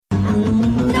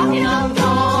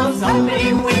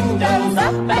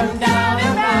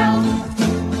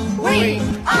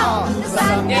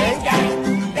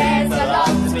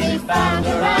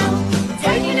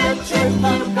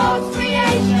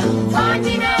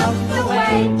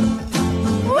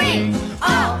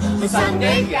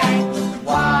Sunday gang.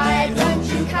 Why don't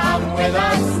you come with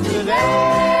us today?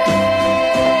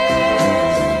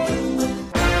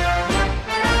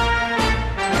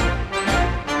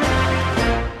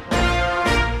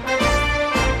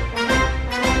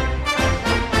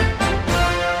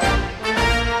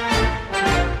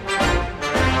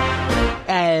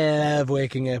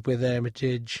 Waking up with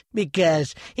Armitage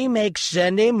because he makes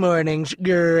Sunday mornings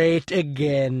great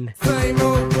again. Same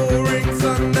old boring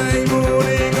Sunday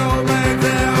morning, old man's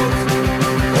out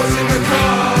washing the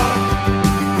car.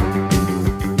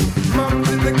 Mum's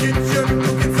in the kitchen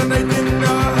cooking Sunday dinner,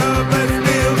 her best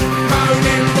meal,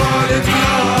 moaning while it's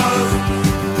cars.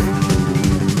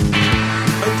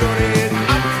 And Johnny is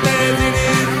upstairs in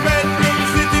his bedroom,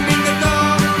 sitting in the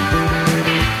dark,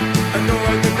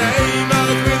 annoying the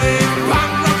neighbours with his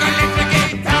punk rock electric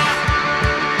guitar.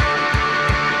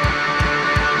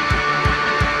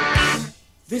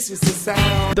 This is the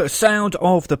sound. The sound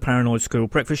of the Paranoid Squirrel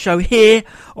Breakfast Show here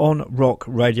on Rock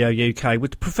Radio UK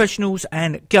with the Professionals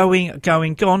and Going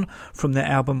Gone from their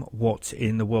album What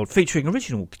in the World, featuring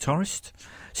original guitarist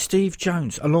Steve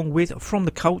Jones along with, from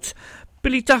the Cult,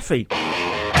 Billy Duffy.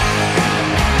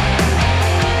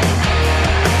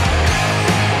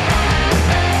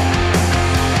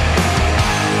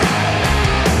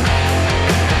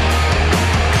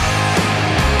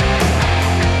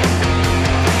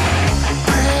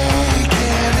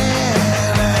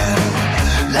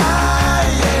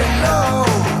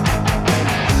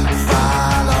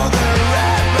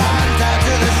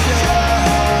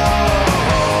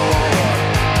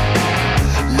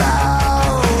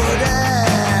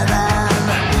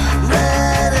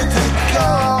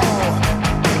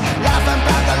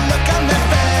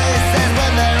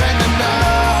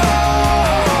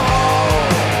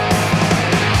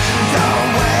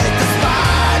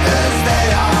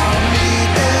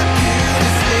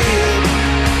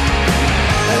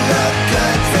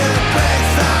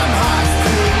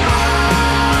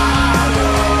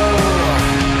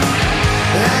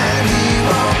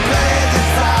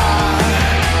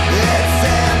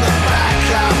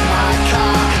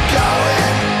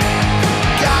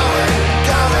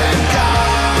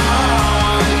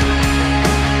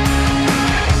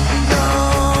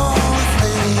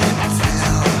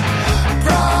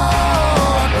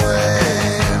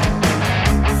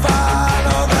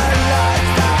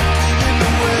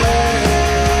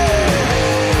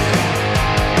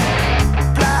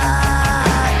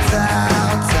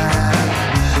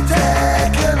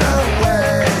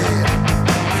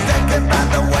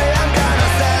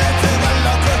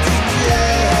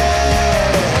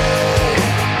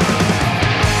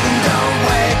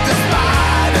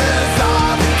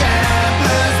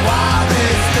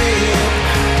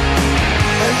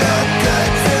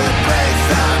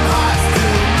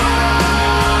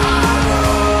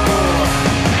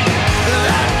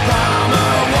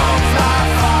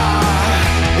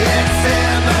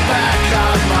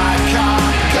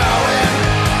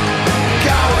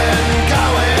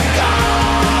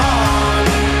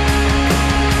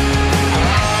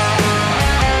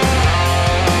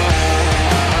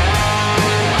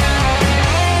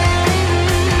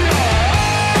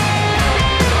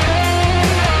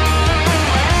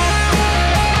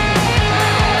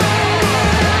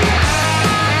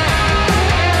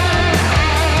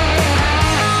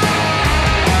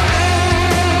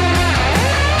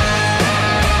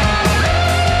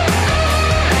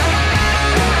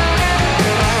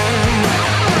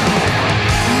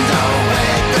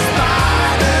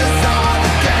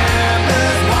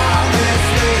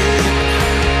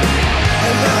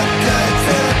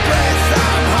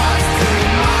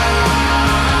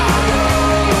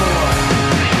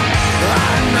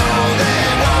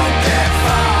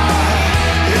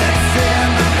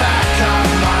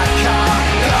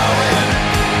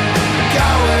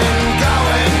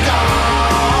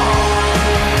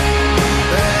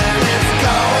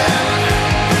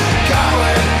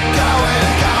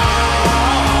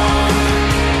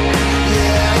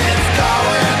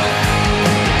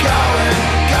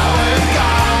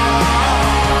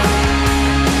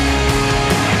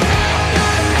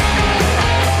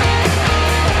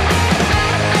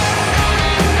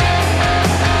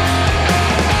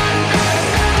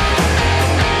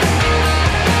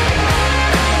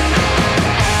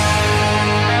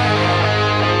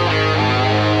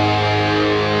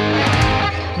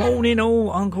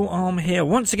 Uncle Arm here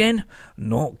once again,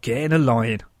 not getting a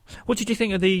line. What did you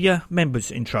think of the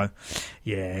members intro?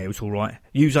 Yeah, it was all right.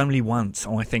 Used only once,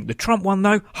 I think. The Trump one,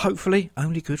 though, hopefully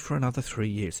only good for another 3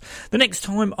 years. The next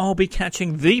time I'll be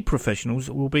catching the professionals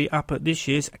will be up at this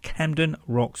year's Camden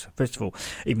Rocks Festival,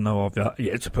 even though I've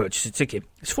yet to purchase a ticket.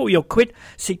 It's 40-odd quid.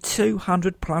 See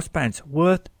 200 plus bands,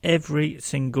 worth every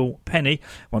single penny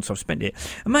once I've spent it.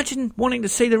 Imagine wanting to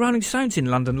see the Rolling Stones in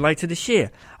London later this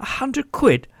year. 100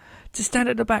 quid to stand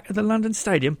at the back of the London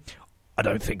Stadium? I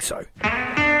don't think so.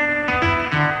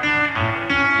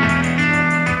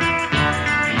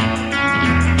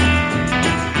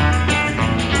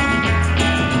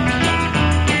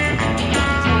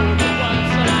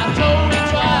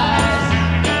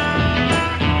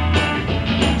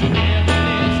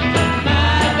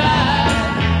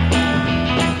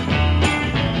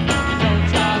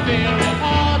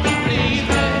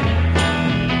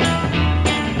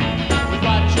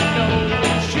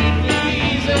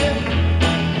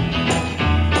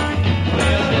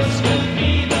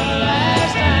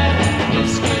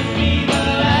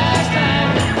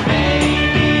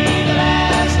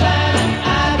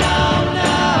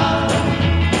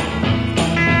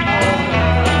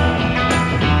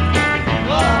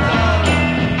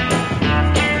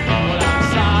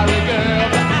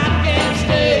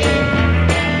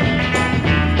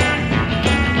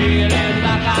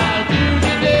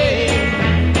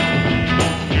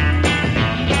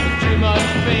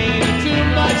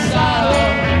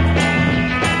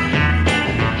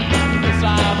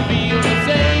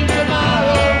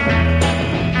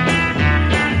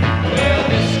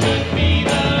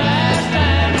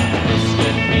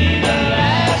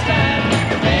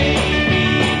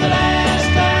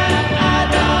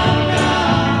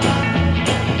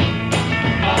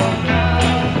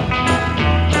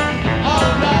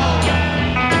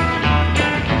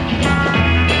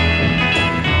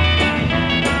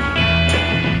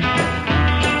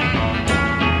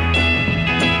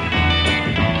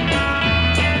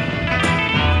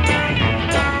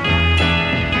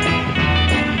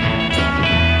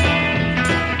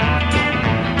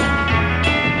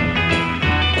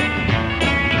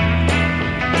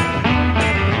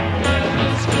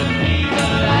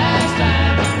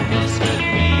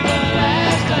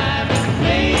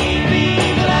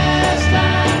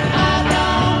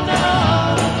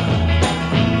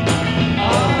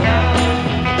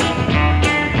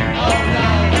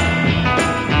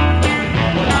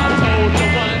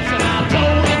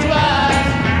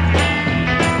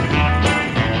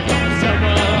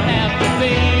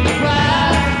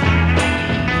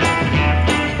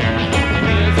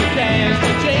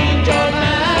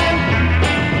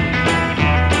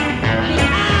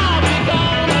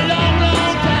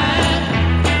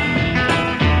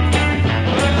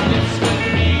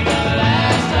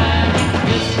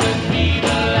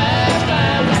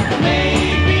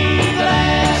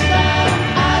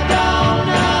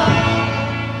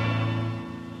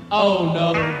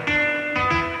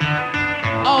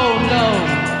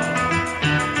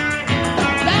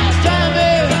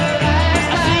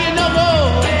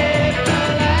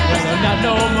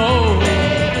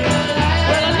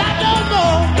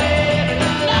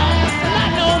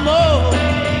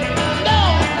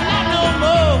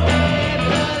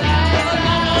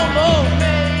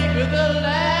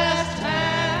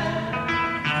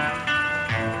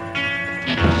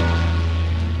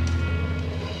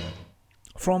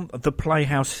 From the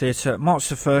Playhouse Theatre, March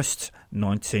the 1st,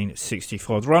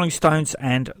 1965. The Rolling Stones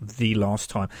and The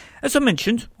Last Time. As I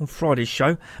mentioned on Friday's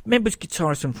show, members,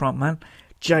 guitarist and frontman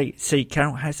J.C.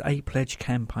 Carroll has a pledge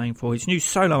campaign for his new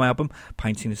solo album,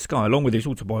 Painting the Sky, along with his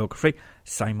autobiography,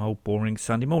 Same Old Boring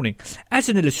Sunday Morning. As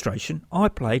an illustration, I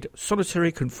played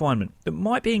Solitary Confinement, that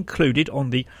might be included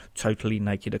on the Totally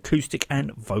Naked acoustic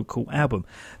and vocal album.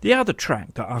 The other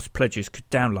track that us pledgers could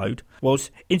download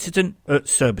was Incident at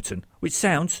Surbiton, which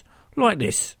sounds like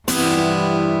this.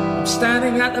 I'm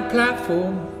standing at the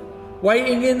platform,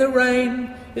 waiting in the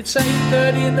rain. It's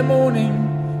 8:30 in the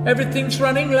morning, everything's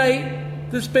running late.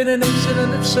 There's been an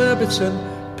incident at Surbiton,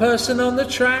 person on the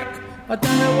track. I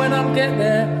don't know when I'll get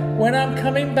there, when I'm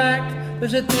coming back.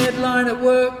 There's a deadline at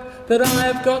work that I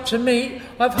have got to meet.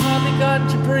 I've hardly got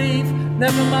to breathe,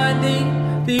 never mind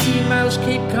the emails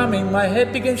keep coming. My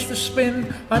head begins to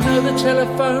spin. I know the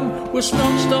telephone will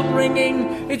not stop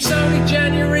ringing. It's only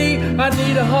January, I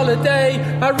need a holiday.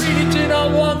 I really do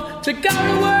not want to go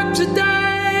to work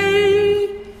today.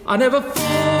 I never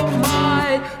thought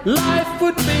my life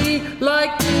would be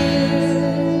like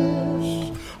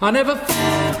this. I never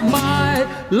thought my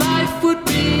life would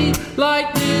be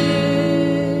like this.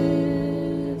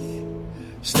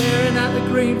 Staring at the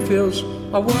green fields,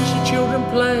 I watch the children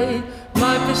play.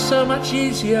 Life is so much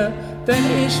easier than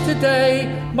it is today.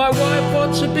 My wife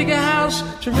wants a bigger house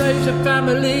to raise a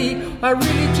family. I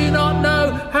really do not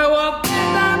know how I'll get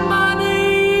that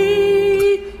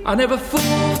money. I never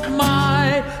thought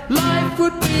my life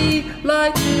would be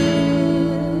like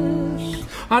this.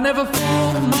 I never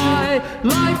thought my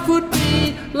life would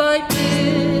be like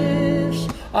this.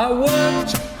 I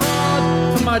worked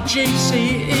hard for my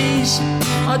GCEs.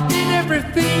 I did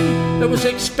everything that was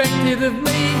expected of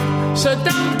me. So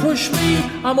don't push me,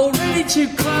 I'm already too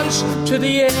close to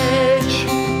the edge.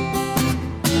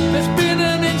 There's been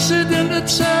an incident at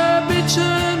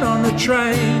Surbiton on a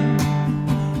train,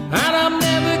 and I'm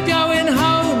never going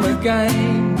home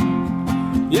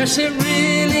again. Yes, it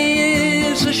really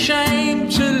is a shame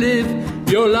to live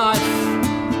your life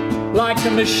like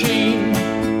a machine.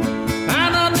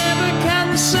 And I never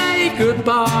can say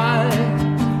goodbye,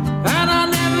 and I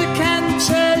never can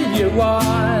tell you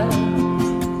why.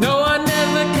 No, I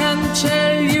never can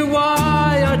tell you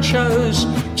why I chose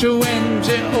to end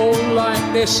it all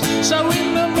like this. So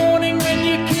in the morning when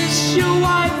you kiss your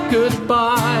wife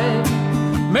goodbye,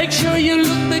 make sure you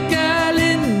look the girl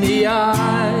in the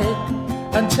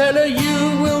eye and tell her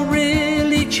you will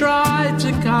really try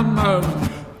to come home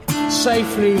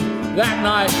safely that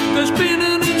night. There's been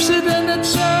an incident at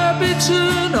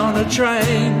Surbiton on a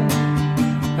train,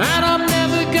 and I'm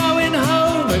never going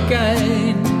home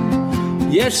again.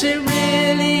 Yes, it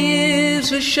really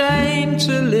is a shame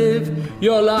to live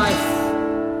your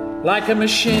life like a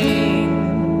machine.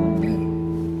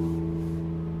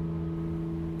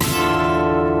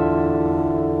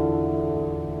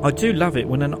 I do love it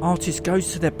when an artist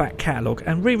goes to their back catalogue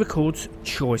and re-records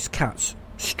choice cuts,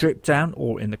 stripped down,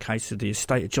 or in the case of the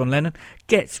estate of John Lennon,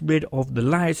 gets rid of the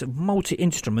layers of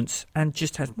multi-instruments and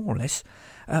just has more or less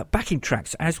backing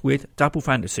tracks, as with Double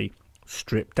Fantasy,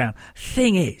 stripped down.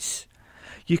 Thing is,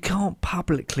 you can't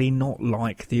publicly not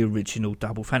like the original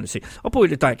Double Fantasy. I bought it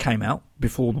the day it came out,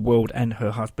 before the world and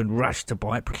her husband rushed to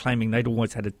buy it, proclaiming they'd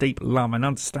always had a deep love and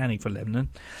understanding for Lennon.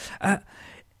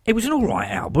 It was an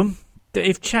alright album.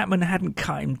 If Chapman hadn't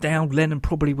cut him down, Lennon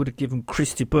probably would have given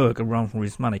Christy Berg a run for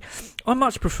his money. I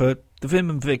much preferred the vim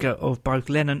and vigour of both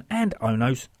Lennon and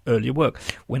Ono's earlier work.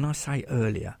 When I say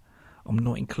earlier, I'm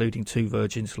not including Two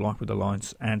Virgins, Life with the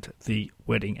Lions and the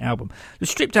Wedding album. The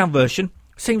stripped down version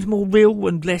seems more real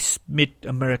and less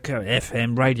mid-America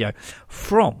FM radio.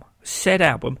 From said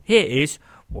album, here is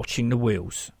Watching the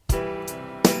Wheels.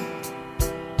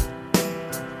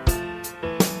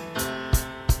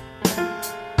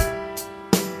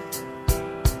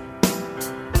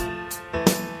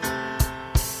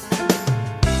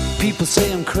 People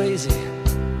say I'm crazy,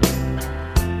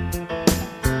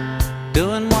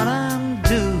 doing what I'm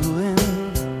doing.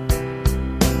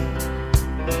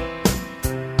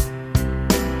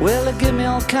 Well, they give me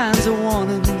all kinds of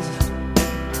warnings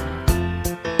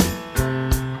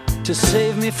to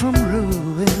save me from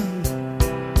ruin.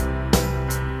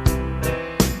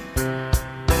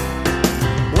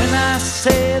 When I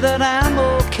say that I'm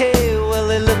okay, well,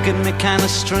 they look at me kind of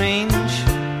strange.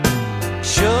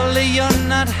 Surely you're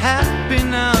not happy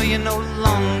now, you no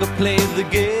longer play the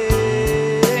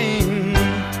game.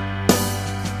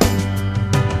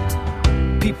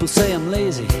 People say I'm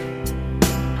lazy,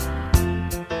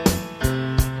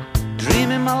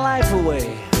 dreaming my life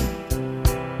away.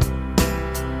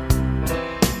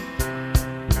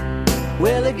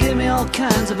 Well, they give me all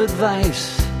kinds of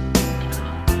advice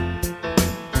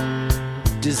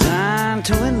designed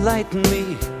to enlighten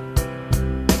me.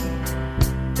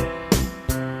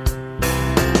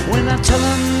 When I tell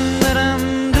them that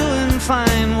I'm doing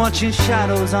fine, watching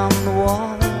shadows on the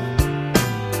wall,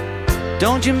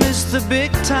 don't you miss the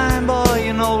big time, boy,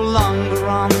 you're no longer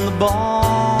on the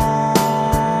ball.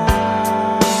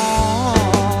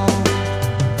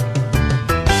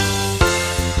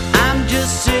 I'm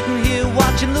just sitting here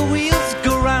watching the wheels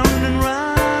go round and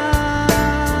round.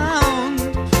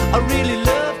 I really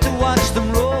love to watch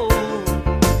them roll.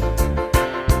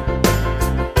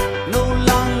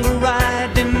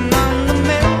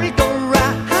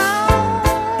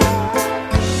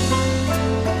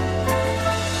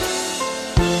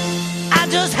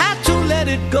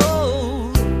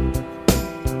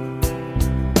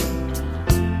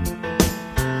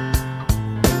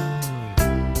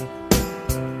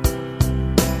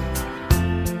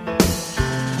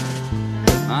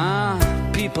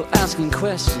 Asking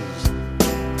questions,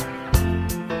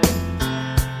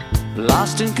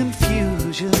 lost in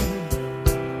confusion.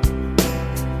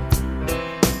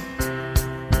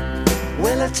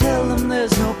 Well, I tell them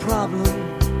there's no problem,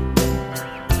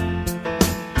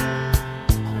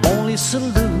 only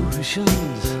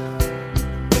solutions.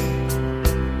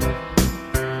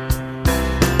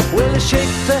 Well, they shake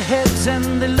their heads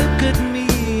and they look at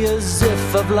me as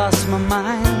if I've lost my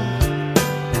mind.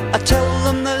 I tell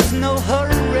them there's no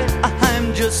hurry,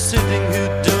 I'm just sitting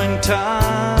here doing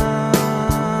time.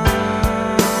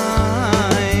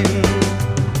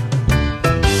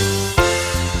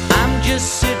 I'm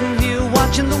just sitting here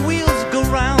watching the wheels go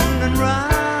round and round.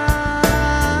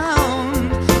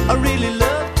 I really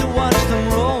love to watch them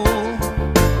roll.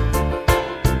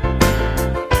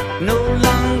 No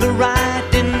longer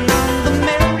riding on the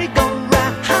merry-go-round.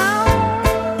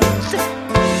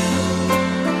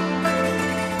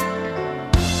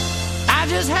 I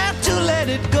just have to let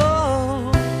it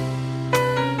go.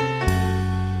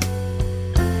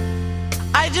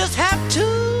 I just have to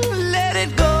let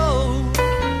it go.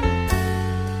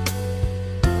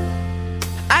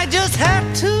 I just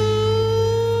have to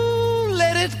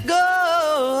let it go.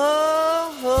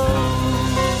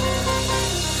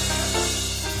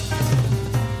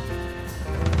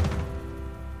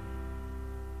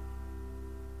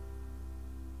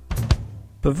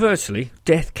 Perversely,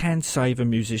 death can save a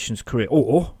musician's career,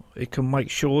 or it can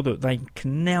make sure that they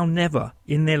can now never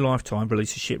in their lifetime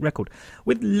release a shit record.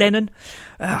 With Lennon,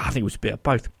 I think it was a bit of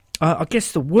both. I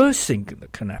guess the worst thing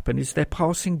that can happen is their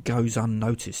passing goes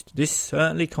unnoticed. This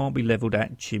certainly can't be levelled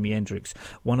at Jimi Hendrix,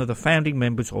 one of the founding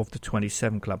members of the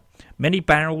 27 Club. Many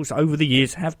barrels over the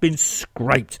years have been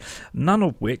scraped, none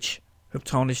of which have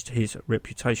tarnished his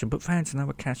reputation, but fans know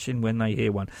a cash in when they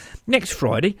hear one. Next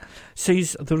Friday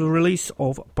sees the release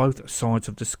of Both Sides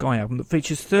of the Sky album that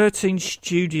features 13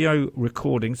 studio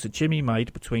recordings that Jimmy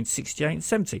made between 68 and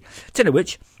 70, 10 of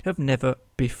which have never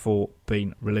before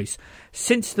been released.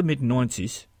 Since the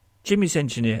mid-90s, Jimmy's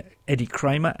engineer Eddie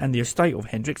Kramer and the estate of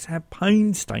Hendrix have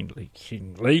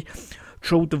painstakingly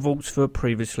trawled the vaults for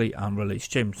previously unreleased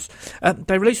gems.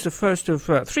 They released the first of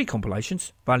 3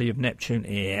 compilations, Valley of Neptune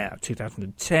in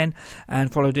 2010,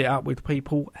 and followed it up with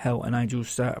People, Hell and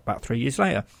Angels about 3 years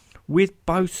later, with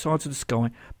Both Sides of the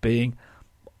Sky being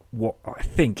what I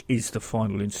think is the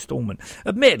final instalment.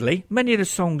 Admittedly, many of the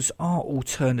songs are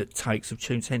alternate takes of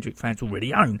tunes Hendrix fans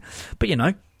already own, but you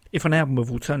know, if an album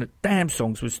of alternate damn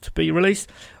songs was to be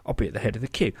released, I'll be at the head of the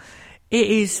queue. It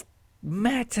is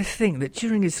mad to think that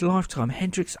during his lifetime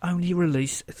Hendrix only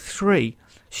released 3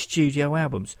 studio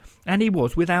albums, and he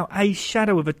was, without a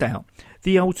shadow of a doubt,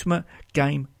 the ultimate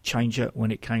game changer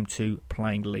when it came to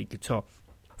playing lead guitar.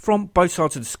 From Both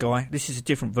Sides of the Sky, this is a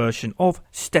different version of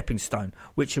Stepping Stone,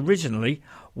 which originally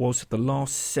was the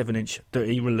last 7-inch that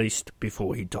he released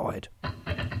before he died.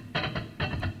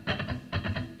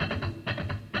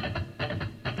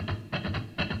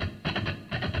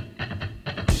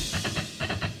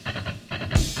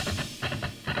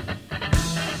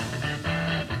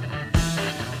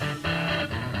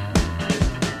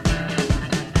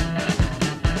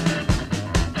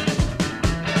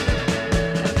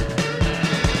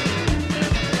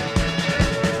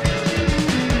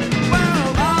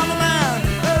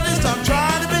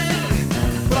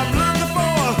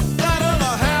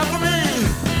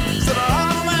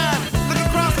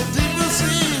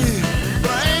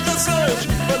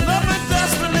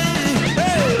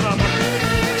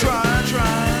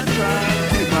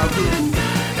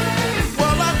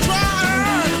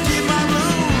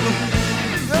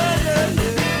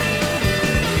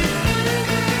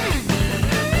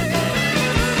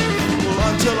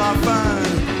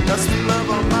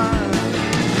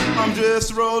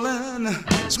 Rolling,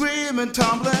 screaming,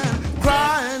 tumbling,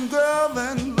 crying,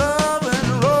 girling,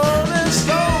 loving, rolling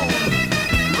stone,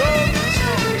 rolling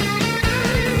stone.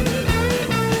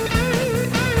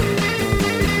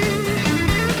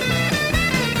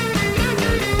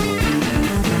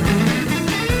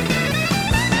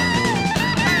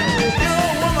 You're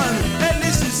a woman, at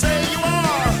least you say you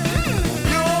are.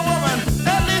 You're a woman,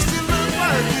 at least you look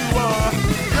like you are.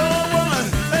 You're a woman,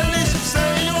 at least you say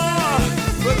you are.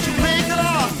 But you make it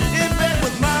off in bed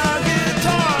with my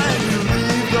guitar, and you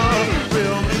leave the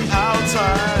real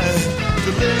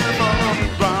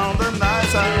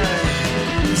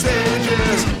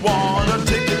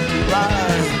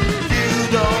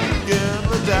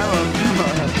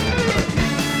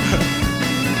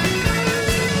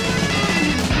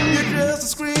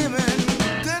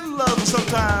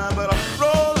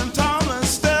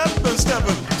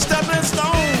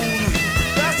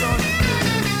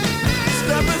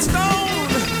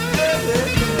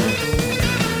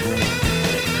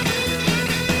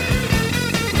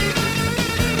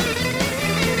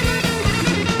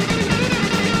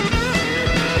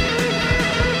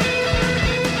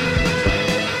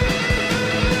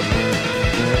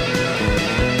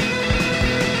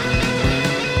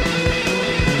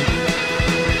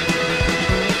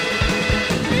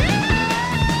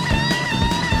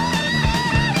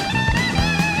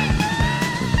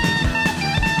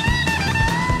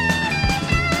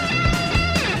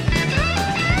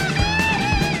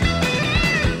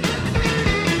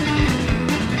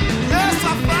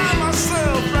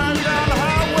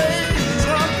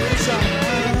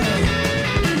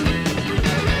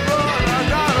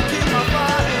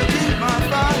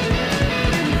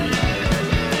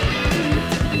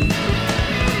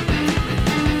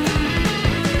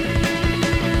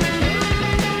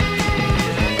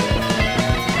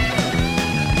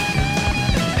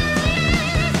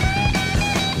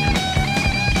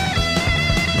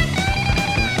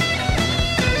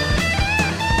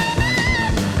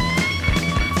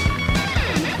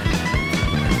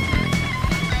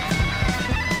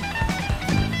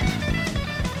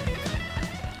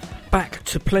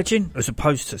to pledging as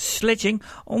opposed to sledging,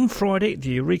 on Friday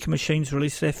the Eureka Machines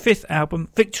released their 5th album,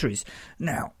 Victories.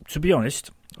 Now, to be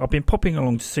honest, I've been popping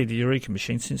along to see the Eureka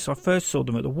Machines since I first saw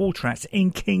them at the Wall Tracks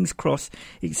in King's Cross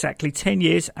exactly 10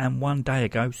 years and 1 day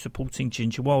ago, supporting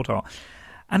Ginger Wildheart.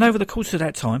 And over the course of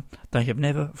that time, they have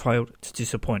never failed to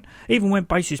disappoint. Even when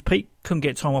bassist Pete couldn't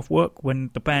get time off work when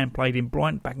the band played in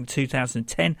Brighton back in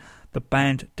 2010, the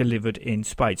band delivered in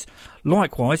spades.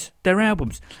 Likewise, their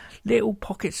albums, little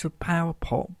pockets of power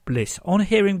pop bliss. On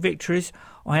hearing Victories,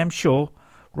 I am sure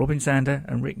Robin Zander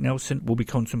and Rick Nelson will be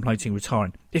contemplating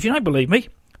retiring. If you don't believe me,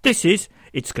 this is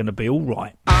It's Gonna Be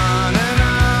Alright. On and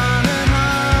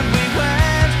on we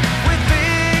went with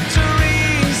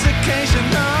victories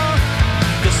occasional.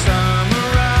 The summer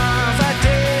of our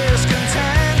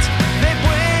discontent made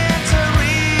winter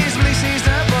easily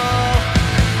seasonable.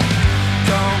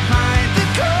 Don't mind the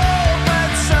cold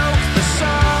but soak the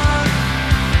sun.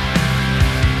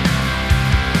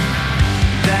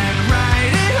 Then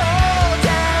write it all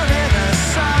down in a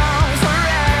song for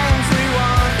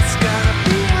everyone. It's gonna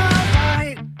be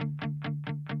alright.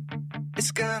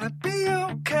 It's gonna be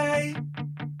okay.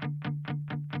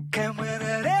 Can win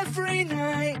it every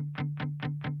night,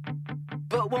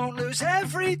 but won't lose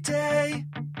every day.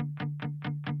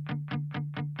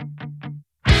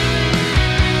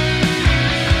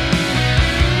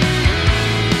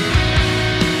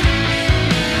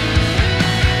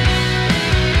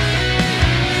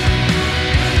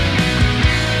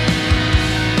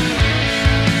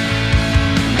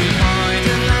 We point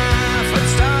and laugh at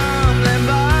stumbling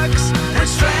blocks and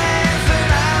strengthen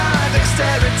our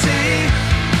dexterity.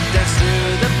 Dance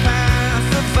through the path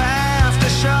of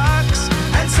aftershocks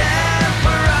and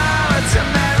temper our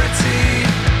temerity.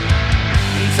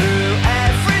 Through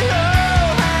every low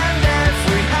and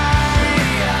every high, we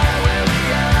are where we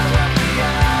are, what we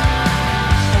are.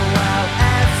 While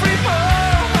every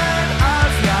moment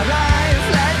of your life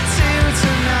led to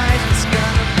tonight, it's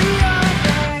gonna be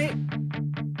alright.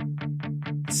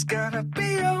 It's gonna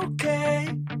be okay.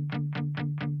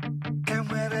 Can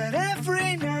win it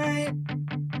every night,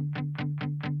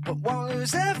 but won't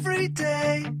lose every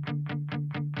day.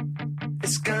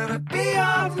 It's gonna be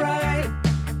alright.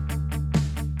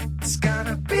 It's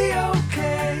gonna be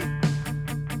okay.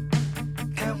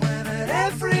 Can win it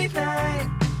every night,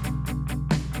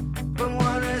 but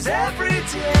won't lose every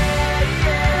day.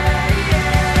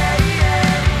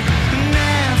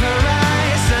 Never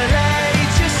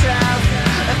isolate yourself.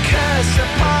 A curse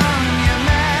upon your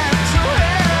mental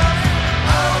health.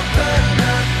 Open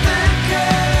up the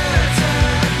curtain.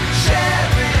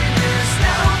 Sharing is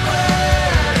no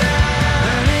burden.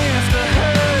 And if the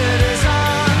hurt is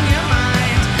on your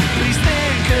mind, please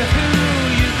think of who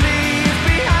you leave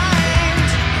behind.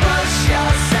 Push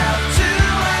yourself to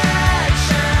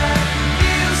action.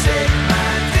 Music,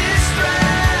 my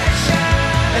distraction.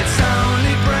 It's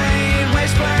only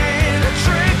brainwaves playing a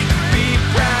trick. Be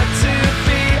proud to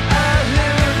be a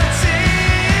lunatic.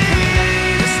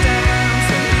 We stand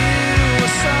from you a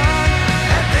song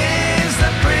and things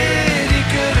look pretty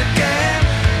good again.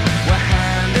 We're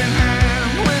hand in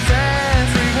hand with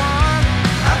everyone.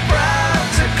 I'm proud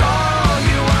to call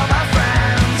you all my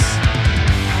friends.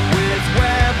 With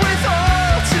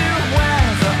wherewithal to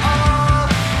weather all.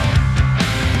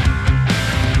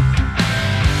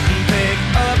 Pick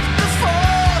up the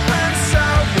fallen so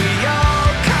we all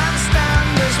can stand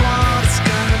as one. It's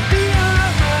gonna be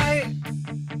alright.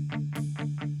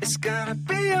 It's gonna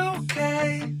be okay.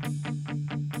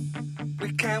 We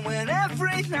can win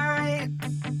every night,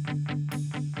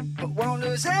 but won't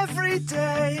lose every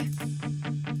day.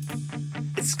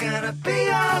 It's gonna be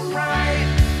alright.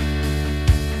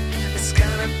 It's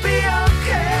gonna be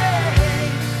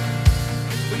okay.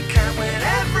 We can win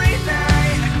every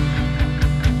night.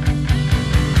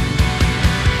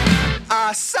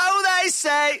 So they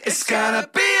say it's gonna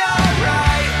be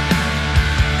alright.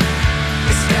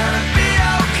 It's gonna be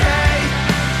okay.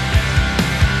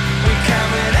 We can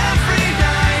win every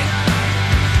night,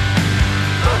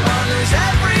 but won't lose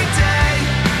every day.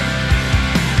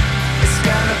 It's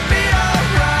gonna be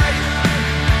alright.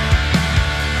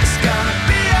 It's gonna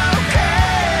be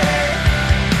okay.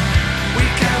 We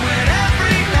can win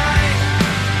every night,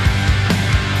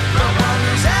 but won't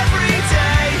lose every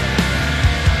day.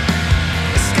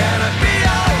 It's gonna be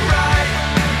alright.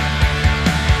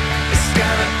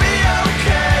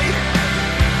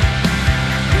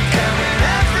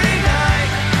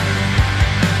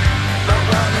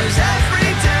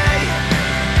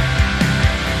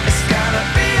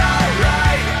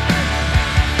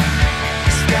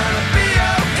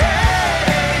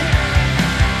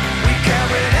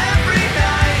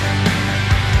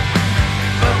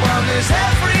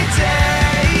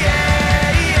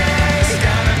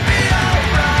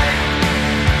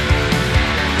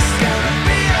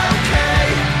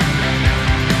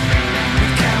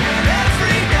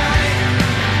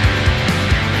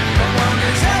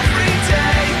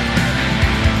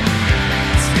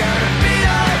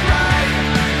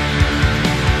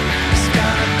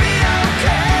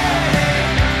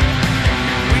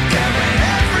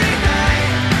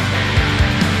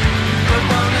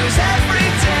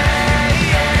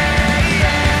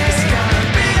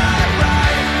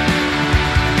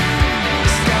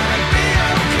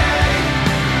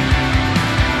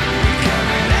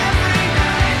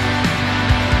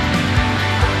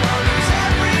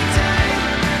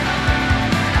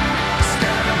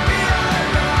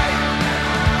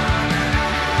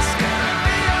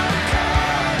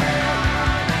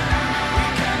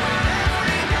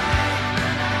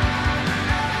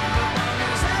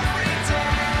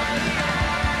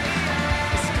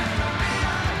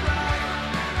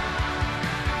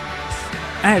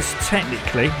 as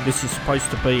technically this is supposed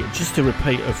to be just a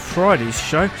repeat of Friday's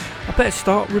show, I better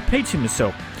start repeating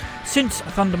myself. Since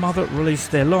Thunder Mother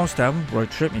released their last album,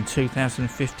 Road Trip, in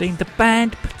 2015, the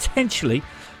band potentially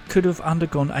could have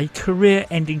undergone a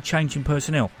career-ending change in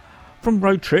personnel. From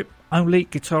Road Trip, only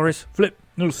guitarist Flip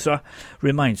Nulsa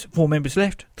remains. 4 members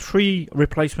left. 3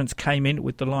 replacements came in,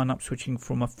 with the lineup switching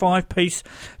from a 5-piece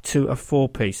to a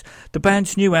 4-piece. The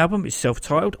band's new album is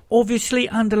self-titled, obviously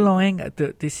underlying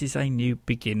that this is a new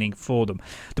beginning for them.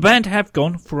 The band have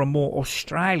gone for a more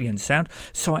Australian sound,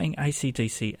 citing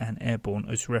AC/DC and Airborne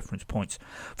as reference points.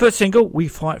 First single, We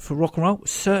Fight for Rock and Roll,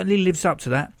 certainly lives up to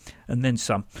that, and then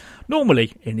some.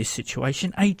 Normally, in this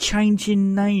situation, a change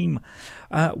in name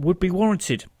would be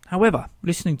warranted. However,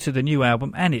 listening to the new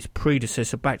album and its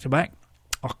predecessor back-to-back,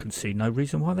 I can see no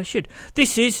reason why they should.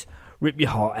 This is Rip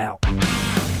Your Heart Out.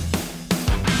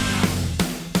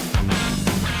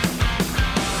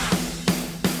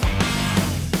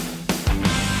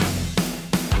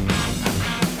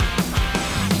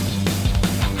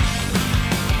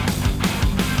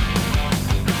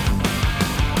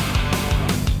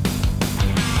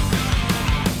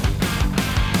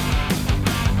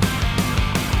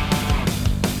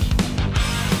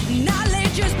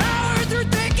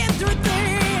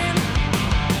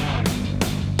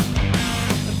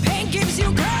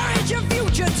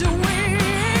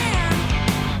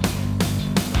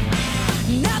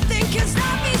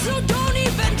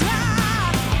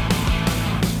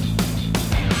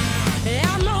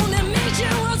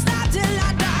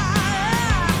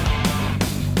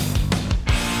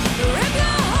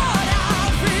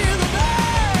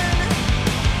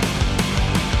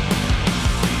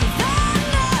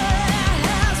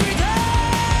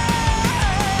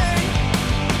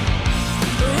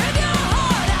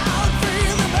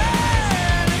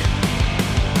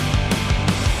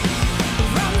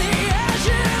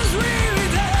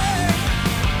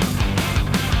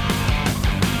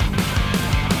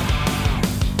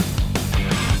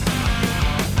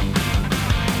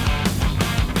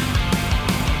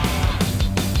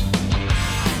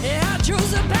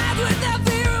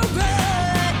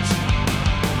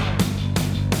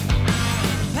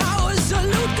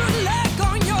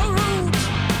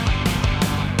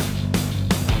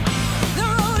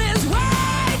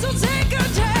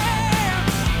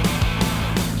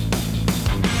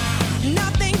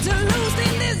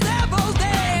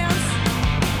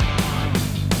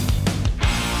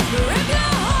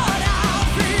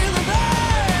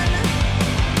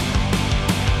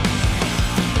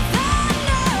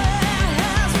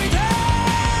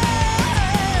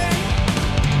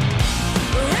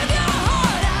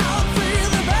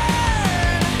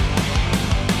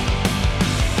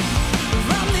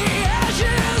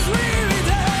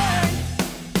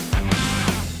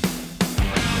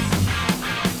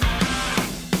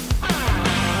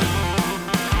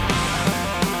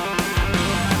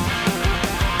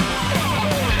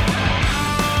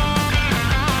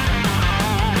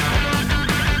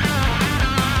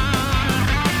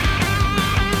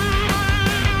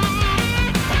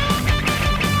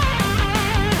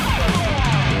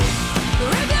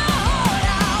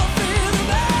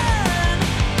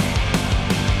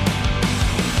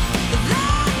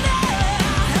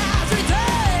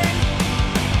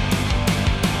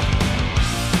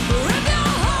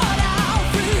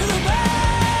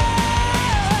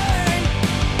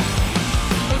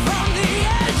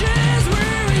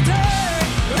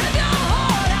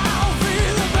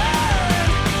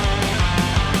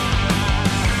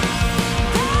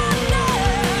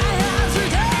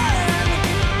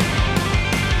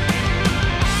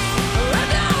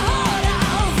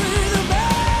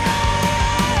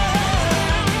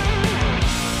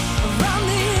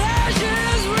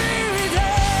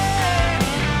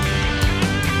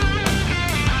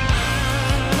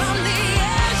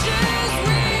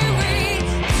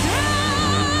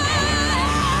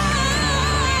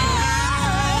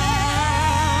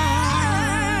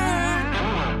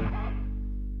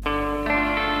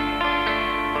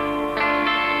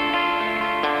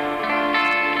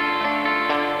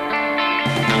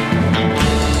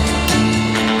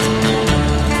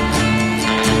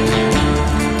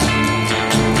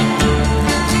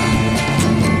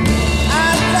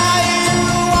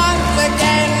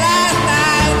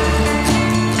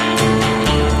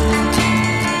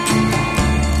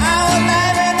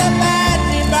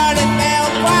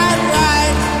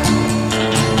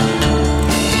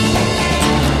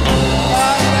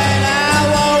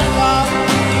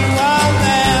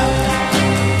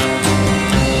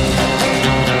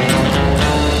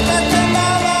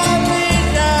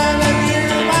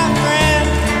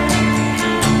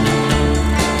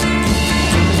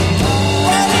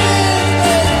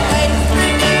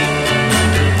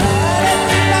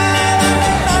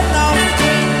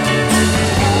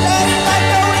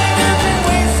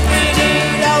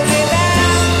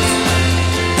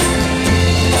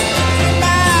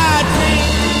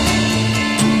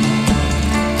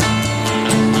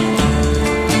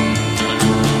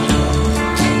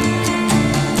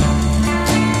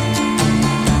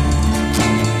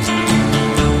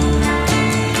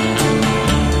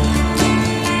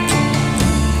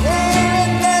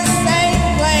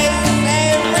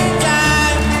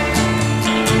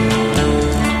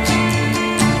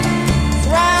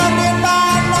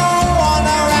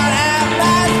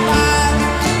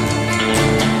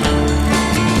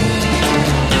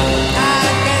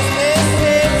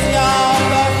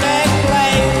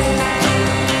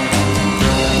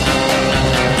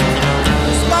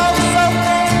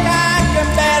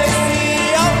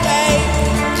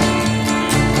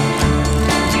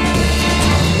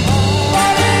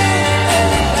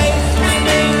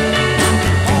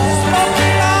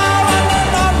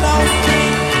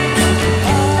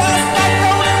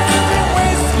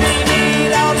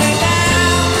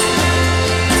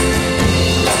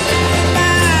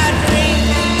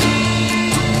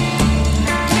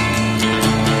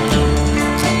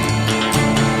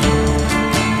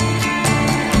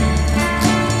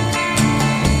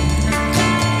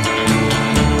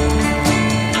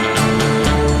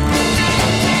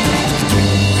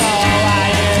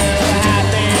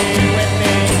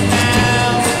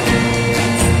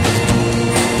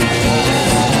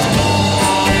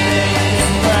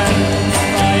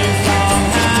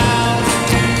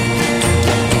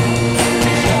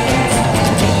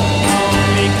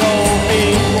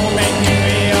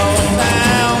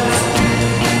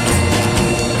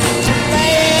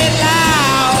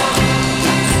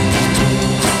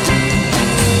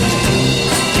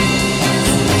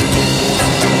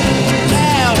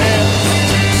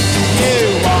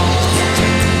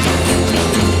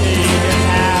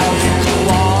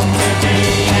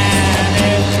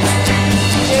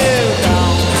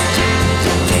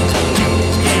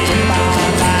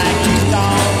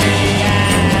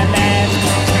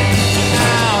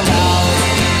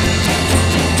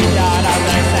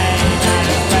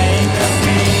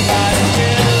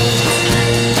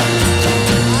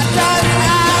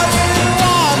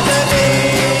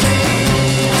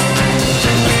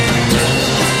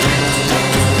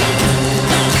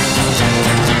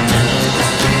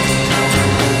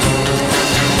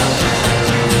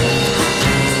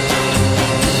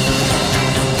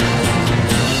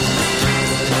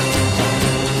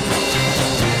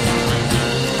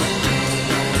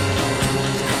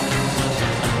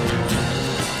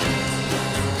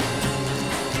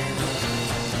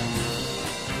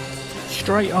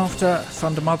 Straight after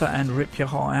Thunder Mother and Rip Your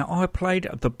Heart Out, I played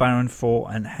The Baron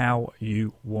 4 and How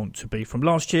You Want to Be from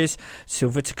last year's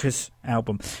Sylviticus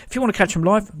album. If you want to catch them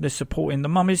live, they're supporting the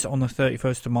Mummies on the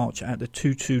 31st of March at the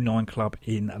 229 Club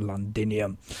in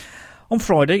Londinium. On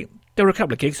Friday, there were a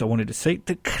couple of gigs I wanted to see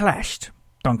that clashed.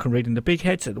 Duncan Reid and the Big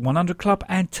Heads at the 100 Club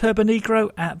and Turbo Negro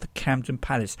at the Camden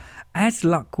Palace. As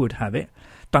luck would have it,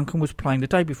 Duncan was playing the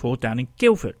day before down in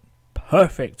Guildford.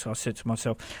 Perfect, I said to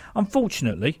myself.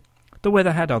 Unfortunately, the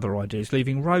weather had other ideas,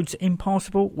 leaving roads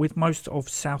impassable with most of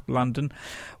South London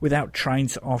without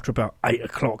trains after about 8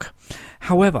 o'clock.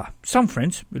 However, some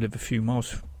friends who live a few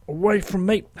miles away from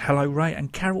me, hello Ray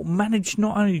and Carol, managed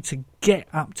not only to get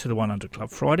up to the 100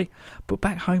 Club Friday, but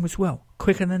back home as well,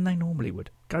 quicker than they normally would.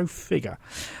 Go figure.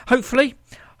 Hopefully,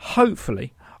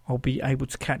 I'll be able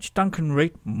to catch Duncan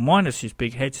Reid, minus his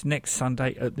Big Heads, next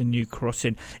Sunday at the New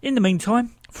Crossing. In the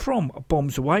meantime, from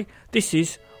Bombs Away, this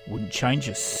is Wouldn't Change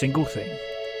a Single Thing.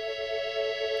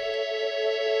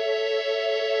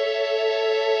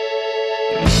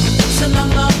 It's a long,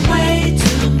 long way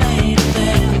to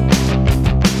Maidvale.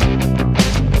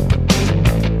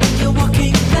 You're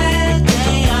walking there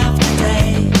day after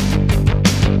day.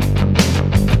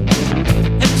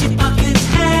 Empty pockets,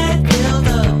 head filled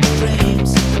up with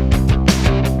dreams.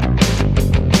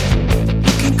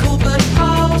 Looking cool but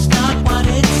Paul's not what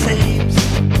it seems.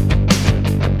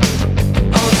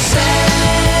 Oh, 17.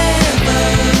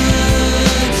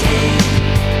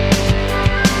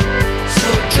 So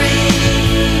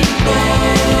dream,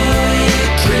 boy,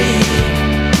 dream.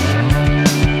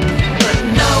 But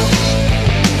no,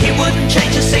 he wouldn't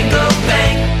change a single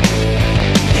thing.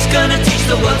 He's gonna teach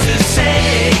the world to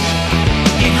sing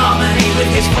in harmony with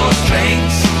his four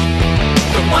strings.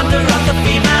 The wonder of the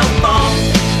female bomb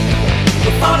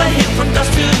will follow him from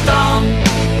dusk to dawn.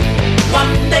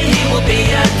 One day he will be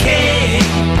a king.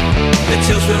 The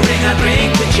tills will ring and ring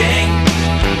the ching.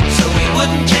 So we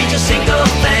wouldn't change a single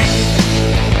thing.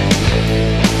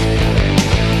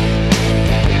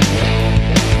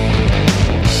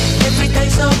 Every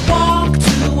day's a walk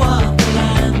to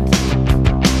Wonderland.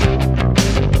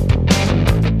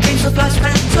 Dreams of life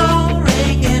spent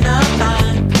touring in a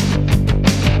band,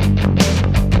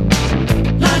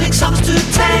 learning songs to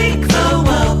take the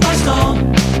world by storm,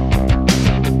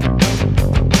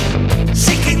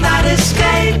 seeking that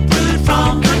escape route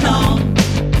from the norm.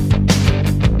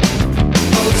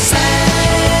 Oh, 17.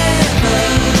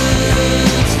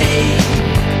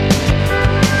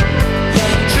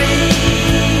 Yeah,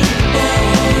 dream,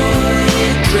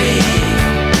 boy, dream.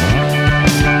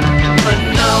 But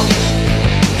no,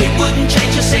 he wouldn't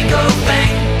change a single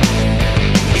thing.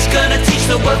 He's gonna teach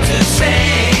the world to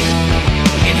sing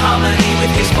in harmony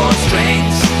with his four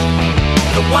strings.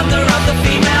 The wonder of the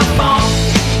female form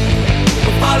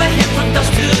will follow him from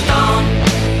dusk to dawn.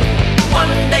 One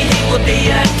day he will be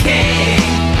a king.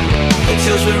 The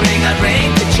tills will ring and ring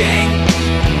the ching.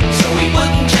 So we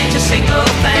wouldn't change a single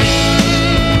thing.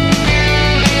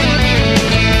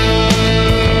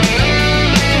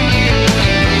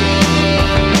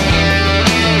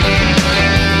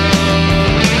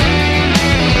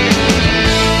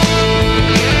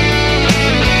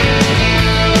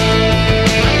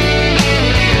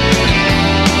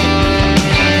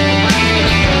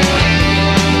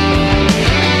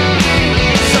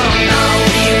 So no,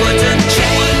 he wouldn't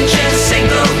change a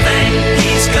single thing.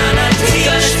 He's gonna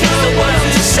teach the world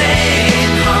to sing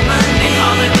in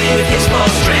harmony with his four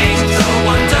strings. The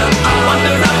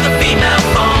wonder of the female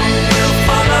form will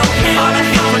follow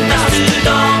him from dusk to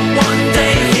dawn. One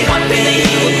day he will be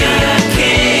a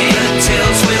king. The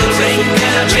tills will ring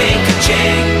and ring a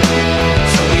ching.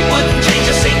 So we wouldn't change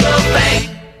a single thing.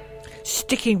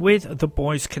 Sticking with the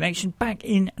Boys Connection, back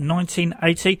in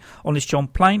 1980, Honest John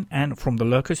Plain and from the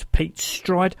Lurkers, Pete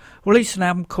Stride released an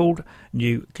album called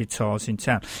New Guitars in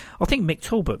Town. I think Mick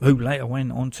Talbot, who later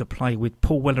went on to play with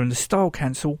Paul Weller in the Style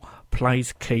Council,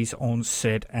 plays keys on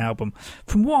said album.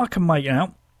 From what I can make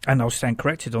out, and I'll stand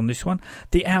corrected on this one,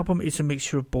 the album is a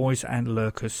mixture of Boys and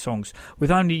Lurkers songs,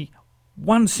 with only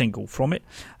one single from it,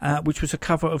 which was a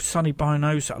cover of Sonny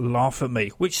Bono's Laugh at Me,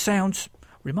 which sounds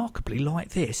remarkably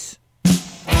like this.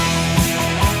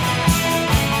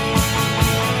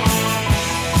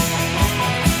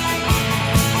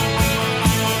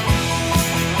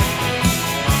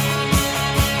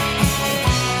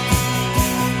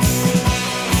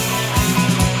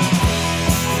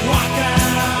 Why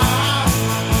can't I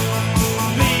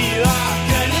be like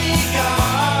an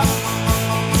eagle?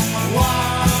 Why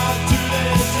do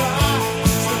they try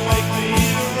to make me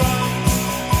run?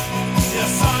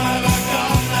 Yes, I'm a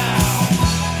gun now.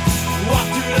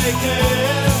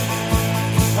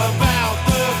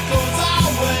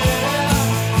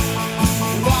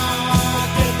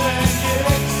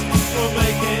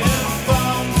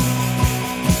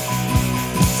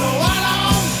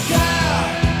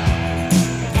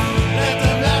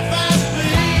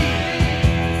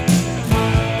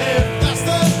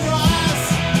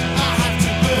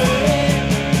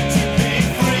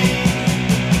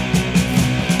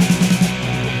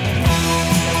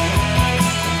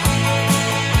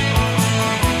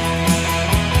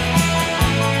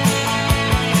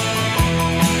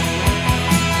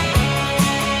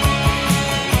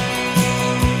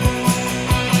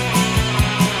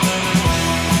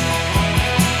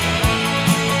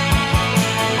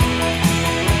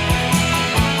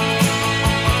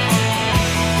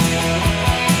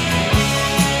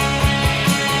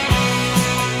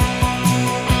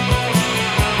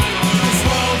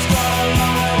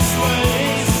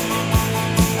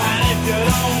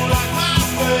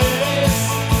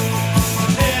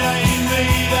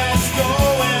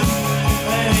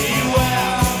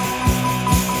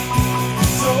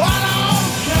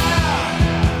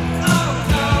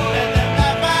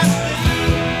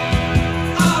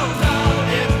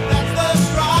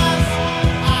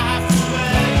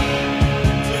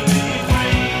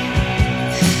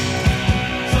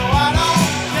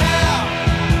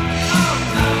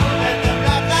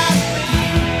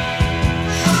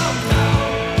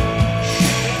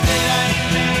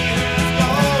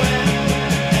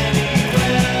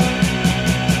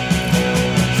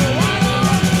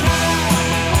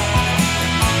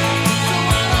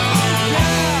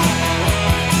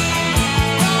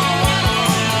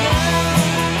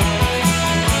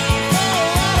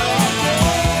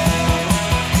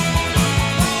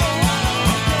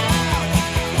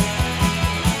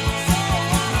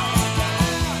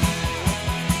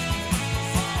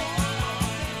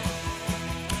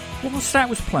 Whilst that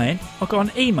was playing, I got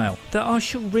an email that I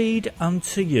shall read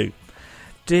unto you.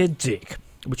 Dear Dick,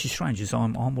 which is strange as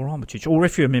I'm Armitage, or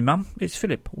if you're my mum, it's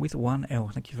Philip with one L.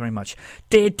 Thank you very much.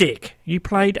 Dear Dick, you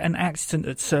played an accident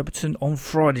at Surbiton on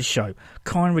Friday's show.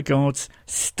 Kind regards,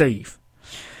 Steve.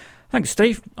 Thanks,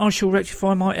 Steve. I shall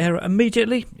rectify my error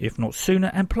immediately, if not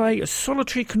sooner, and play a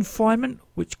Solitary Confinement,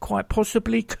 which quite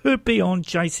possibly could be on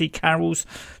JC Carroll's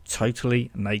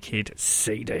Totally Naked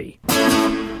CD.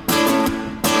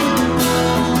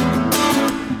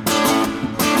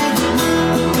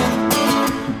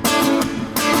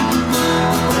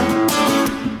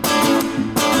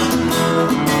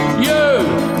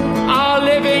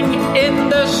 In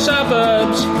the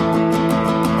suburbs,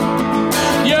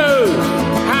 you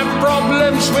have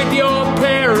problems with your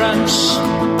parents,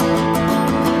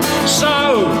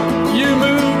 so you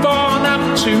move on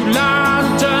up to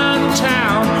London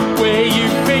town, where you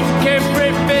think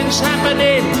everything's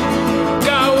happening,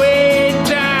 going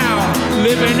down,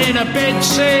 living in a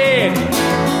bedsit,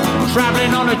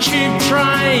 travelling on a tube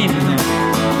train,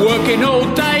 working all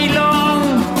day long.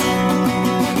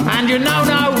 And you know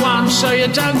no one, so you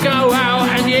don't go out,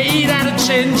 and you eat out of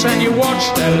tins, and you watch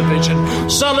television.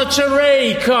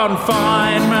 Solitary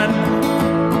confinement.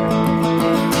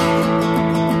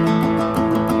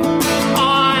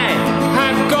 I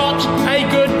have got a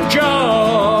good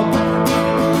job.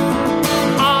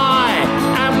 I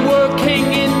am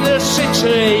working in the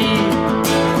city.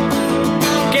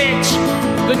 Get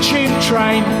the tube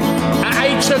train at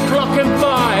 8 o'clock and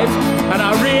 5, and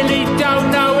I really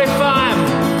don't know if I'm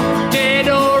dead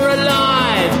or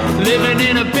alive, living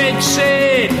in a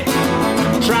bedsit,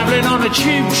 travelling on a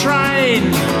tube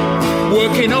train,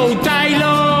 working all day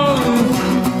long,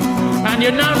 and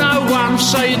you know no one,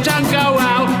 so you don't go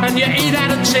out, and you eat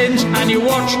out of tins, and you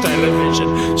watch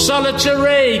television.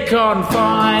 Solitary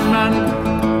confinement.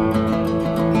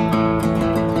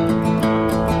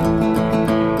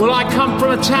 Well, I come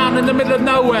from a town in the middle of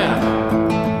nowhere,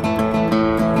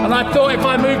 and I thought if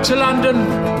I moved to London,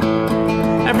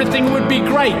 everything would be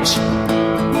great,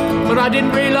 but I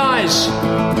didn't realise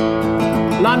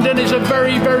London is a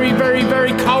very, very, very,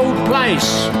 very cold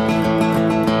place.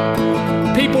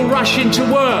 People rush into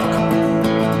work.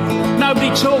 Nobody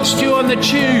talks to you on the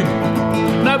tube.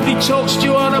 Nobody talks to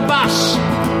you on a bus.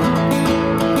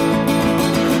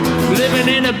 Living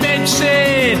in a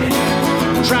bedsit,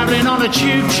 travelling on a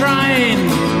tube train,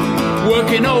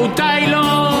 working all day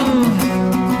long.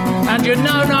 And you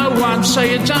know no one, so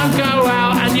you don't go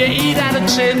out, and you eat out of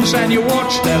tins, and you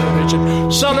watch television.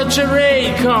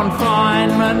 Solitary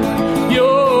confinement.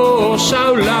 You're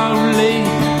so lonely.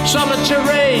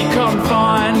 Solitary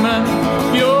confinement.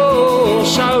 You're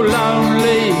so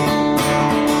lonely.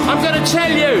 I'm going to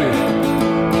tell you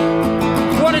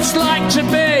what it's like to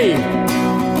be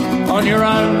on your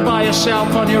own, by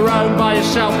yourself, on your own, by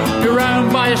yourself, your own,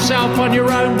 by yourself, on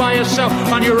your own, by yourself,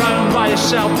 on your own, by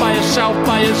yourself, by yourself,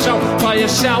 by yourself, by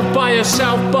yourself, by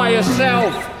yourself, by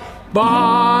yourself,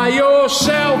 by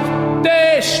yourself,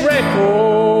 this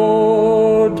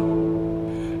record.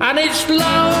 And it's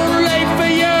lonely for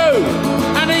you,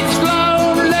 and it's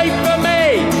lonely for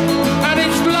me, and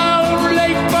it's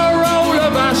lonely for all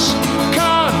of us.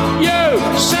 Can't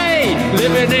you see?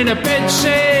 Living in a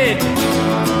bedsit,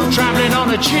 travelling on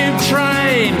a tube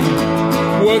train,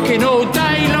 working all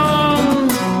day long,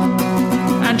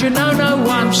 and you know no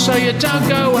one, so you don't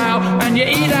go out, and you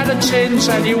eat out of tins,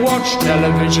 and you watch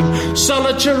television.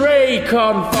 Solitary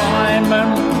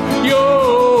confinement.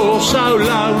 You're so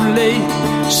lonely.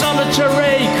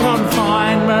 Solitary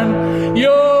confinement.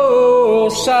 You're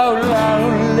so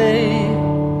lonely.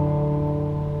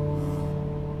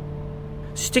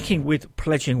 Sticking with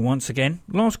pledging once again,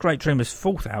 Last Great Dreamer's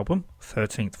fourth album,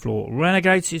 13th Floor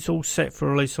Renegades, is all set for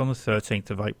release on the 13th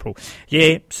of April.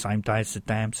 Yeah, same day as the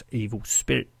Damned's Evil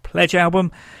Spirit Pledge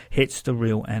album hits the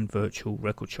real and virtual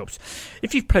record shops.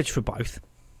 If you've pledged for both,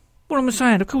 what am I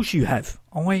saying? Of course you have.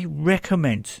 I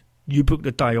recommend you book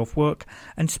the day off work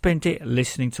and spend it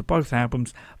listening to both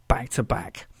albums back to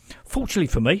back. Fortunately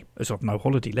for me, as I've no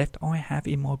holiday left, I have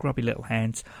in my grubby little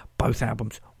hands both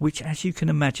albums, which, as you can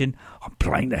imagine, I'm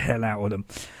playing the hell out of them.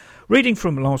 Reading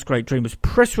from Last Great Dreamer's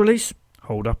press release,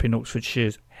 holed up in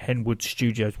Oxfordshire's Henwood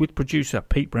Studios with producer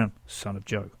Pete Brown, son of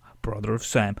Joe, brother of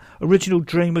Sam, original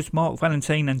Dreamers Mark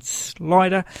Valentine and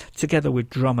Slider, together with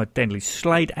drummer Denley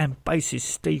Slade and bassist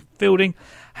Steve Fielding,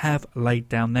 have laid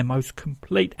down their most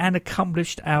complete and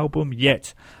accomplished album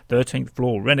yet. 13th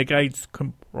Floor Renegades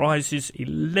comprises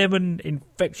 11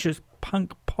 infectious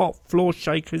punk pop floor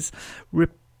shakers,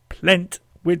 replete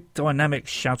with dynamic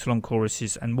shout-along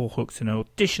choruses and more hooks than an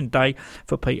audition day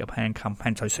for Peter Pan come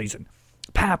Panto season.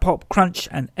 Power pop, crunch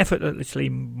and effortlessly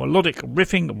melodic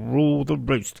riffing rule the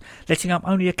roost, letting up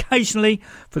only occasionally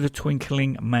for the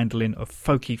twinkling mandolin of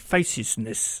folky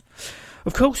faciousness.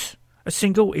 Of course, a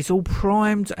single is all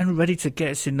primed and ready to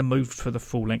get us in the mood for the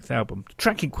full-length album. The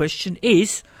track in question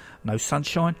is No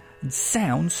Sunshine and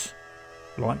sounds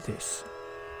like this.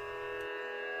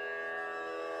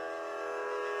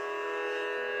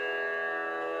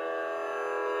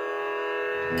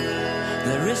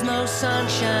 There is no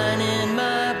sunshine in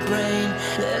my brain.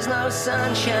 There's no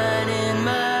sunshine in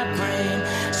my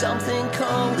brain. Something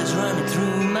cold is running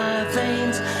through my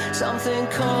veins. Something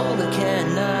cold I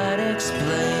cannot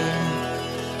explain.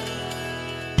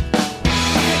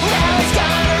 Now it's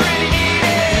gone, I really need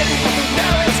it.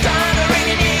 Now it's gone, I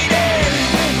really need it.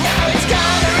 Now it's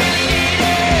gone, I really need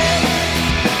it.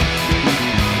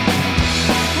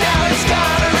 Now it's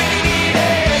gone, I really need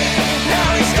it. Now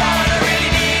it's gone, I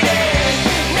really need it.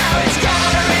 Now it's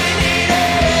gone, I really need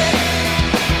it.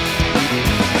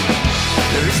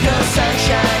 There is no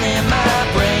sunshine in my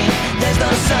brain. There's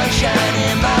no sunshine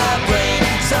in my brain.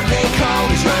 Something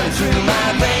cold is running through my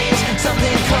veins.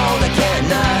 Something cold I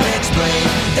cannot explain.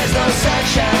 There's no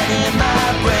sunshine in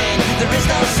my brain. There is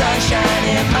no sunshine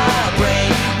in my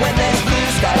brain. When there's blue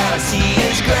sky all I see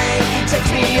is grey.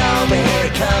 Takes me over, here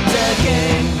it comes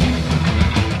again.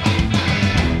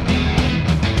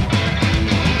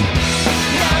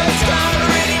 Now it's gone, I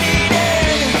really need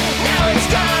it. Now it's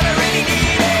gone, I really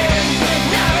need it.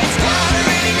 Now it's gone, I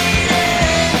really need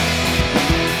it.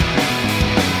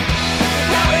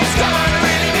 Now it's gone, I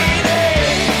really need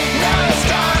it. Now it's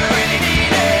gone, I really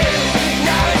need it.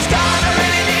 Now it's gone, I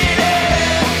really need it.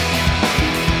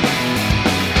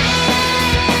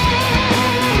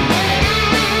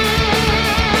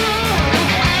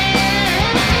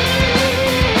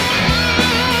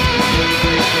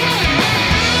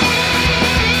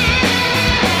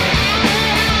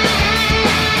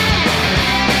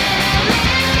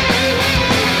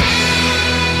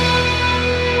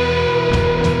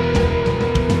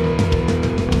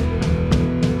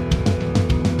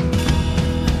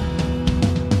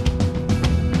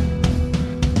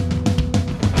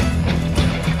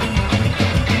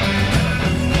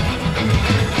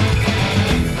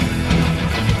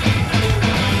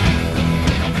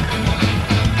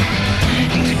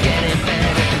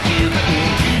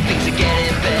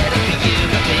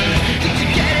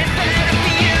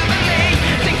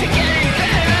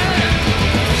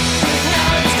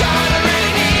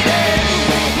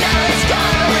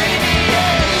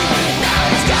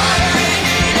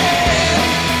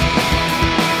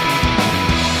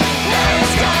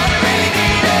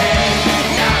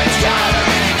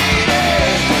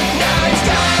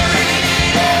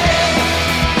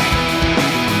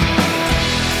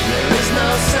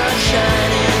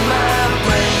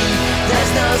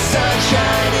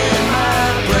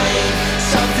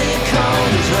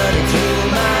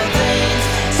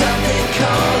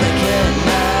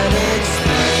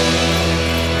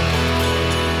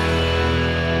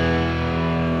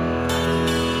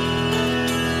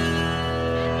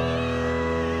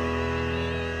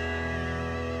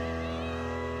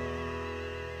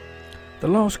 The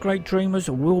Last Great Dreamers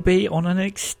will be on an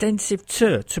extensive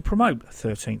tour to promote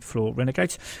 13th Floor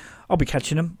Renegades. I'll be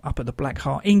catching them up at the Black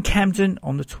Heart in Camden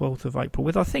on the 12th of April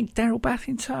with, I think, Daryl Bath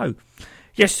in tow.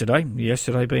 Yesterday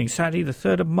being Saturday, the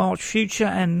 3rd of March, Future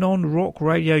and non-Rock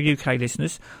Radio UK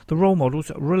listeners, the Role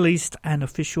Models released an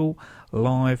official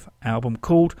live album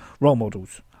called Role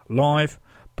Models Live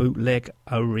Bootleg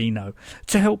Reno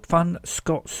to help fund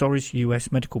Scott Sorry's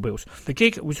US medical bills. The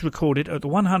gig was recorded at the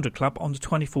 100 Club on the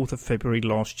 24th of February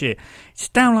last year. It's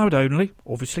download only,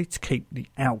 obviously, to keep the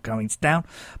outgoings down,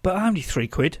 but only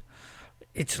 £3.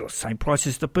 It's the same price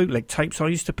as the bootleg tapes I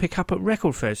used to pick up at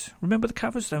record fairs. Remember the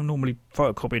covers? They were normally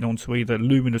photocopied onto either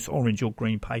luminous orange or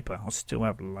green paper. I still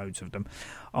have loads of them.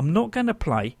 I'm not going to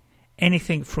play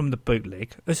anything from the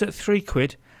bootleg, as at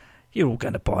 £3, you're all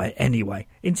going to buy it anyway.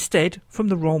 Instead, from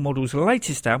the Role Models'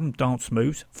 latest album, Dance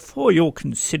Moves, for your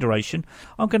consideration,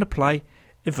 I'm going to play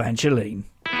Evangeline.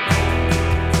 Oh,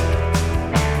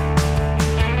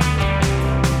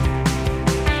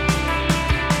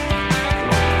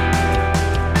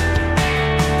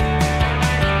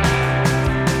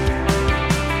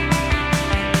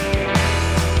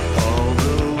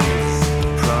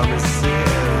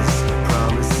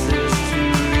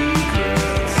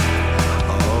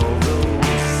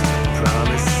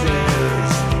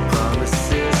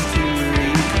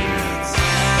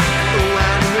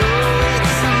 I know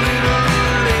it's a little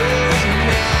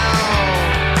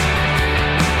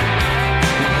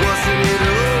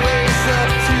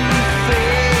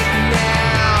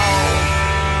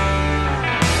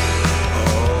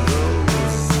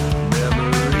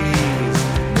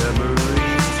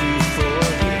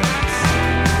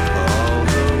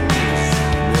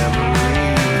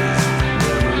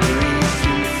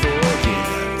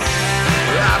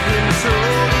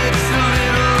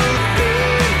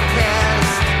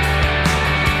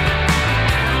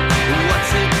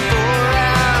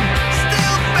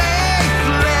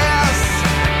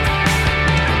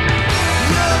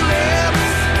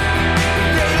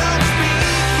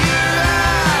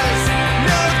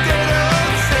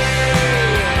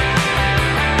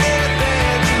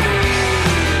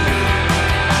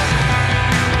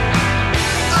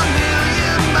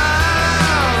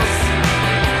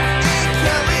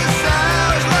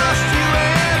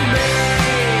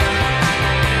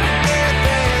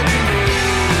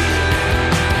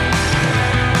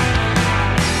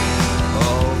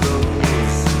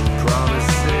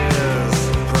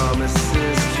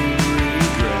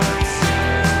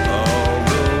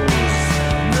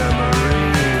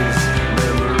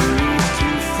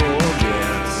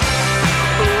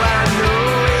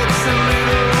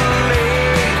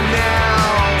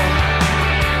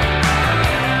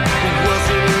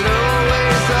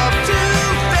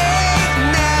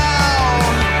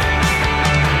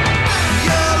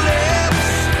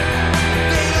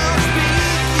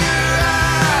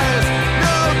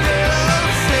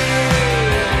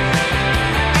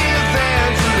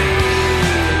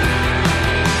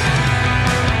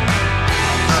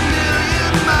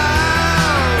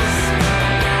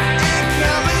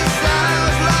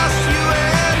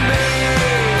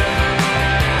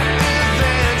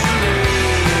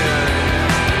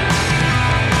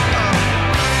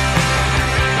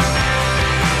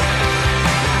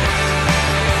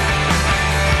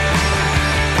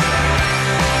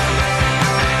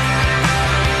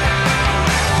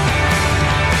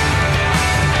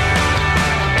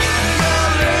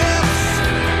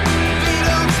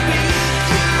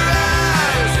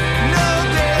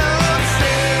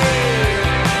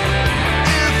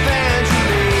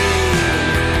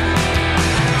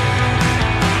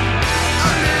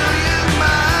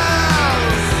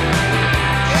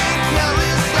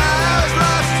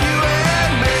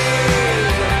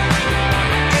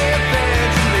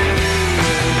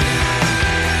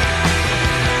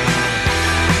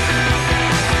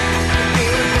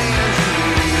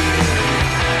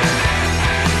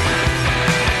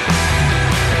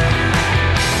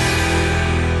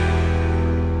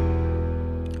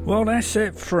that's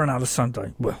it for another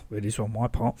Sunday. Well, it is on my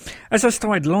part. As I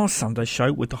started last Sunday's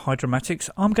show with the Hydramatics,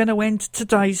 I'm going to end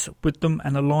today's with them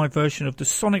and a live version of the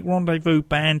Sonic Rendezvous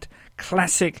Band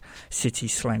classic City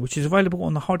Slang, which is available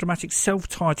on the Hydramatics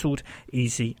self-titled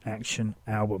Easy Action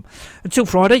album. Until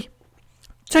Friday,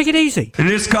 take it easy. And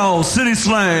it's called City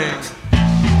Slang.